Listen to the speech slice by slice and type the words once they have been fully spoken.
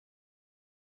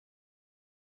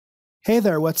Hey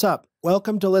there, what's up?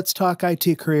 Welcome to Let's Talk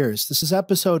IT Careers. This is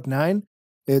episode 9.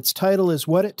 Its title is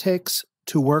What It Takes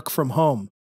to Work from Home.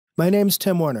 My name's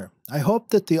Tim Warner. I hope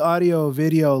that the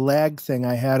audio-video lag thing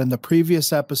I had in the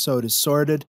previous episode is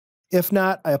sorted. If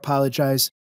not, I apologize.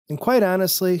 And quite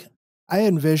honestly, I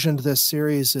envisioned this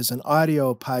series as an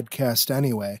audio podcast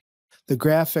anyway. The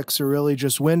graphics are really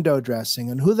just window dressing,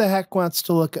 and who the heck wants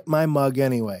to look at my mug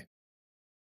anyway?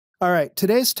 All right,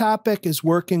 today's topic is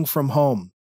working from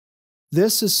home.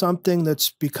 This is something that's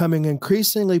becoming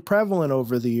increasingly prevalent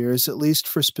over the years, at least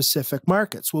for specific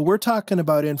markets. Well, we're talking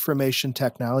about information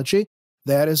technology.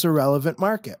 That is a relevant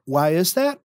market. Why is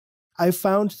that? I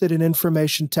found that in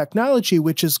information technology,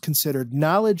 which is considered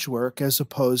knowledge work as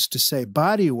opposed to, say,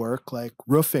 body work, like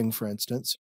roofing, for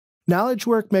instance, knowledge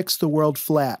work makes the world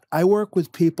flat. I work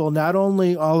with people not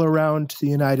only all around the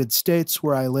United States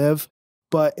where I live,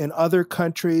 but in other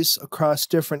countries across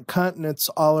different continents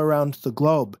all around the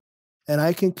globe. And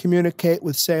I can communicate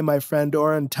with, say, my friend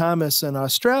Oren Thomas in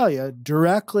Australia,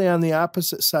 directly on the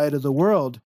opposite side of the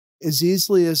world, as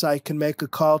easily as I can make a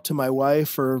call to my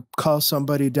wife or call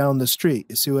somebody down the street.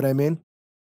 You see what I mean?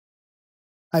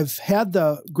 I've had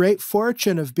the great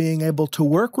fortune of being able to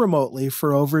work remotely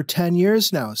for over 10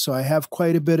 years now, so I have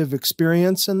quite a bit of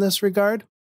experience in this regard.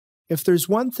 If there's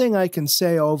one thing I can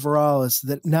say overall is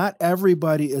that not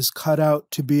everybody is cut out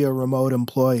to be a remote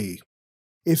employee.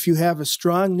 If you have a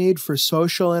strong need for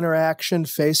social interaction,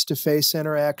 face-to-face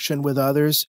interaction with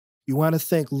others, you want to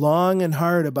think long and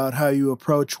hard about how you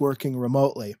approach working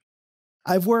remotely.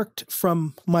 I've worked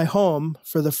from my home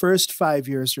for the first 5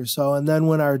 years or so, and then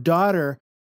when our daughter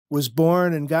was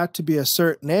born and got to be a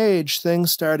certain age,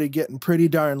 things started getting pretty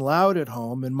darn loud at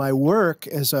home, and my work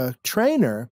as a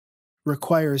trainer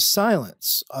requires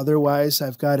silence. Otherwise,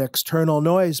 I've got external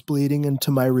noise bleeding into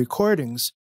my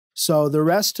recordings. So the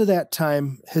rest of that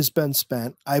time has been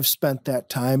spent. I've spent that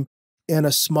time in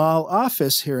a small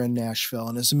office here in Nashville.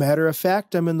 And as a matter of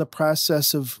fact, I'm in the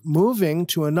process of moving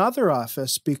to another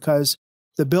office because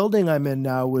the building I'm in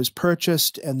now was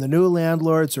purchased and the new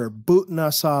landlords are booting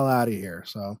us all out of here.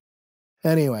 So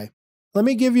anyway, let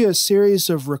me give you a series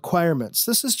of requirements.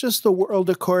 This is just the world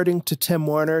according to Tim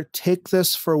Warner. Take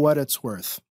this for what it's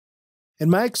worth. In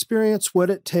my experience,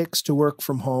 what it takes to work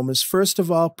from home is, first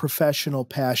of all, professional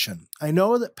passion. I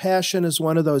know that passion is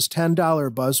one of those $10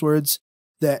 buzzwords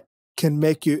that can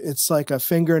make you, it's like a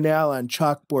fingernail on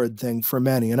chalkboard thing for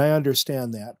many, and I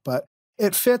understand that, but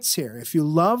it fits here. If you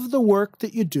love the work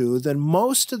that you do, then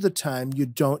most of the time you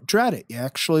don't dread it. You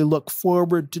actually look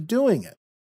forward to doing it.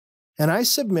 And I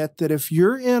submit that if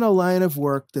you're in a line of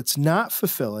work that's not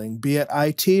fulfilling, be it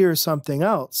IT or something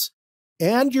else,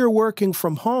 and you're working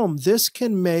from home, this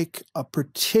can make a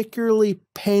particularly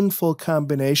painful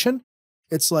combination.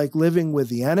 It's like living with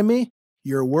the enemy.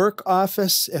 Your work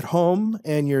office at home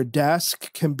and your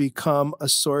desk can become a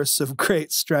source of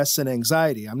great stress and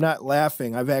anxiety. I'm not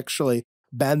laughing. I've actually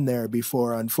been there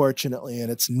before, unfortunately, and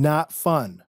it's not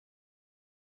fun.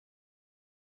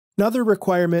 Another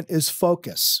requirement is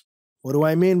focus. What do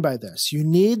I mean by this? You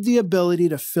need the ability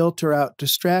to filter out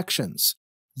distractions.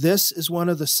 This is one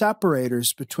of the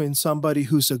separators between somebody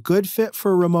who's a good fit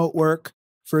for remote work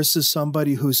versus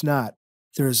somebody who's not.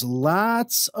 There's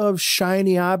lots of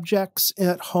shiny objects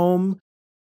at home.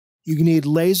 You need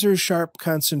laser sharp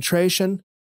concentration.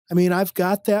 I mean, I've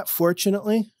got that,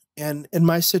 fortunately. And in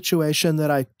my situation that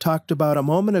I talked about a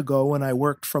moment ago when I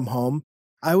worked from home,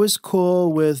 I was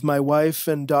cool with my wife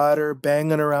and daughter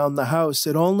banging around the house.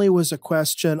 It only was a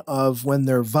question of when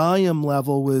their volume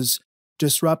level was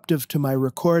disruptive to my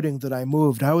recording that I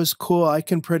moved. I was cool. I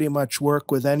can pretty much work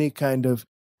with any kind of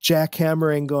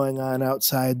jackhammering going on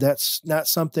outside. That's not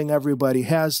something everybody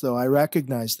has, though. I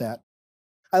recognize that.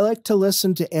 I like to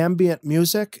listen to ambient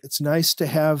music. It's nice to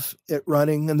have it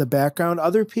running in the background.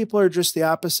 Other people are just the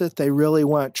opposite. They really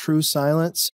want true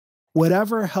silence.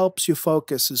 Whatever helps you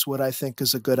focus is what I think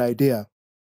is a good idea.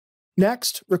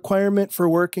 Next, requirement for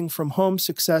working from home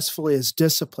successfully is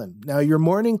discipline. Now, your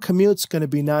morning commute's going to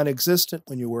be non-existent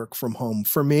when you work from home.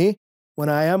 For me, when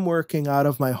I am working out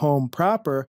of my home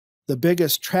proper, the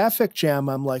biggest traffic jam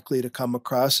I'm likely to come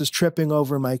across is tripping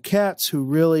over my cats who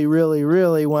really, really,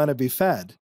 really want to be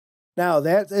fed. Now,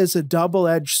 that is a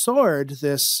double-edged sword,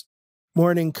 this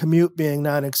morning commute being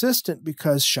non-existent,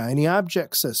 because shiny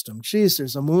object system. Geez,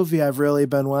 there's a movie I've really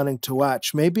been wanting to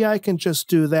watch. Maybe I can just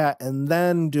do that and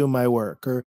then do my work.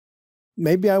 Or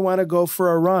maybe I want to go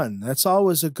for a run. That's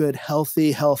always a good,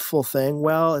 healthy, healthful thing.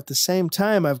 Well, at the same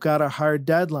time, I've got a hard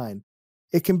deadline.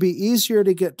 It can be easier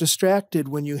to get distracted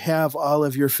when you have all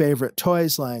of your favorite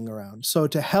toys lying around. So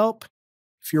to help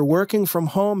If you're working from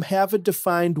home, have a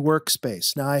defined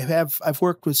workspace. Now, I've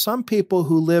worked with some people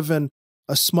who live in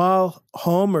a small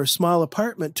home or small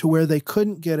apartment to where they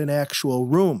couldn't get an actual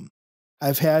room.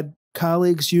 I've had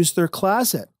colleagues use their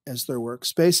closet as their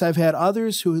workspace. I've had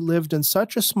others who lived in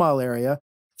such a small area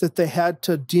that they had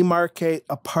to demarcate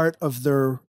a part of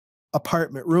their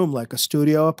apartment room, like a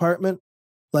studio apartment,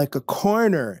 like a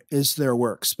corner is their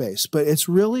workspace. But it's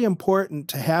really important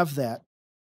to have that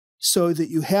so that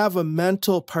you have a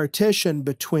mental partition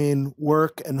between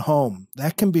work and home.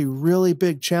 That can be a really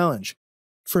big challenge.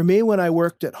 For me, when I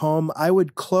worked at home, I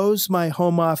would close my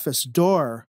home office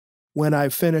door when I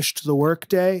finished the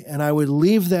workday, and I would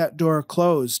leave that door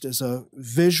closed as a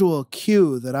visual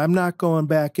cue that I'm not going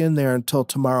back in there until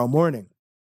tomorrow morning.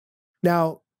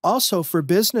 Now, also for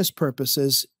business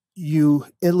purposes, you,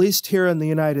 at least here in the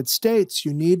United States,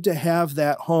 you need to have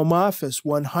that home office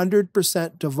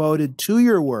 100% devoted to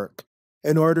your work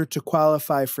in order to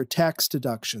qualify for tax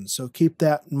deductions. So keep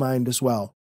that in mind as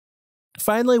well.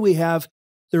 Finally, we have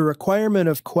the requirement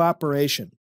of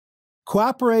cooperation.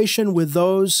 Cooperation with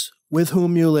those with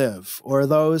whom you live, or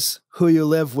those who you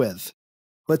live with.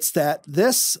 What's that?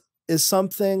 This is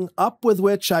something up with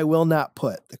which I will not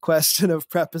put, the question of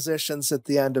prepositions at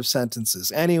the end of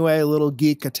sentences. Anyway, a little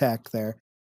geek attack there.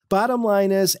 Bottom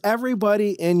line is,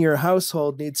 everybody in your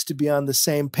household needs to be on the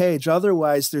same page.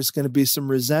 Otherwise, there's going to be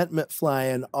some resentment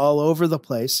flying all over the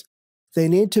place. They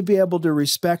need to be able to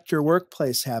respect your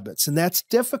workplace habits. And that's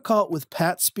difficult with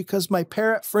pets because my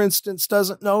parrot, for instance,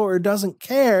 doesn't know or doesn't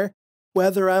care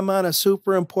whether I'm on a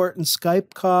super important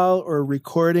Skype call or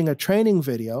recording a training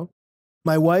video.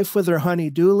 My wife with her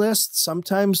honey-do list,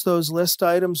 sometimes those list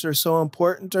items are so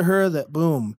important to her that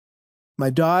boom. My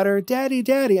daughter, daddy,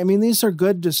 daddy. I mean, these are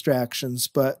good distractions,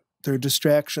 but they're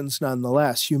distractions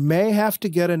nonetheless. You may have to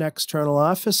get an external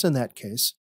office in that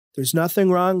case. There's nothing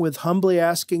wrong with humbly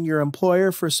asking your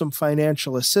employer for some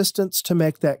financial assistance to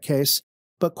make that case.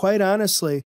 But quite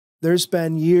honestly, there's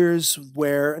been years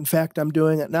where, in fact, I'm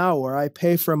doing it now, where I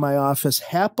pay for my office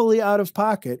happily out of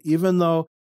pocket, even though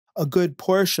a good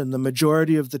portion, the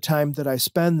majority of the time that I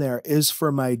spend there, is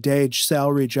for my day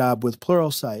salary job with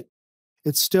Pluralsight.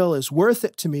 It still is worth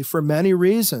it to me for many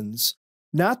reasons,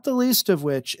 not the least of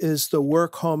which is the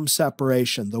work-home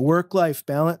separation, the work-life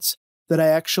balance that I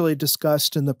actually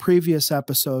discussed in the previous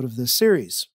episode of this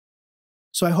series.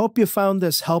 So I hope you found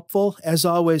this helpful. As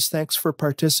always, thanks for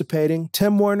participating.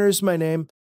 Tim Warner's my name.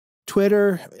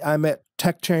 Twitter, I'm at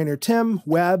TechTrainerTim,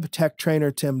 web,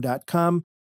 techtrainertim.com.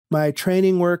 My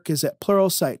training work is at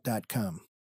Pluralsight.com.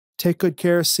 Take good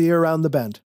care. See you around the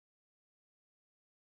bend.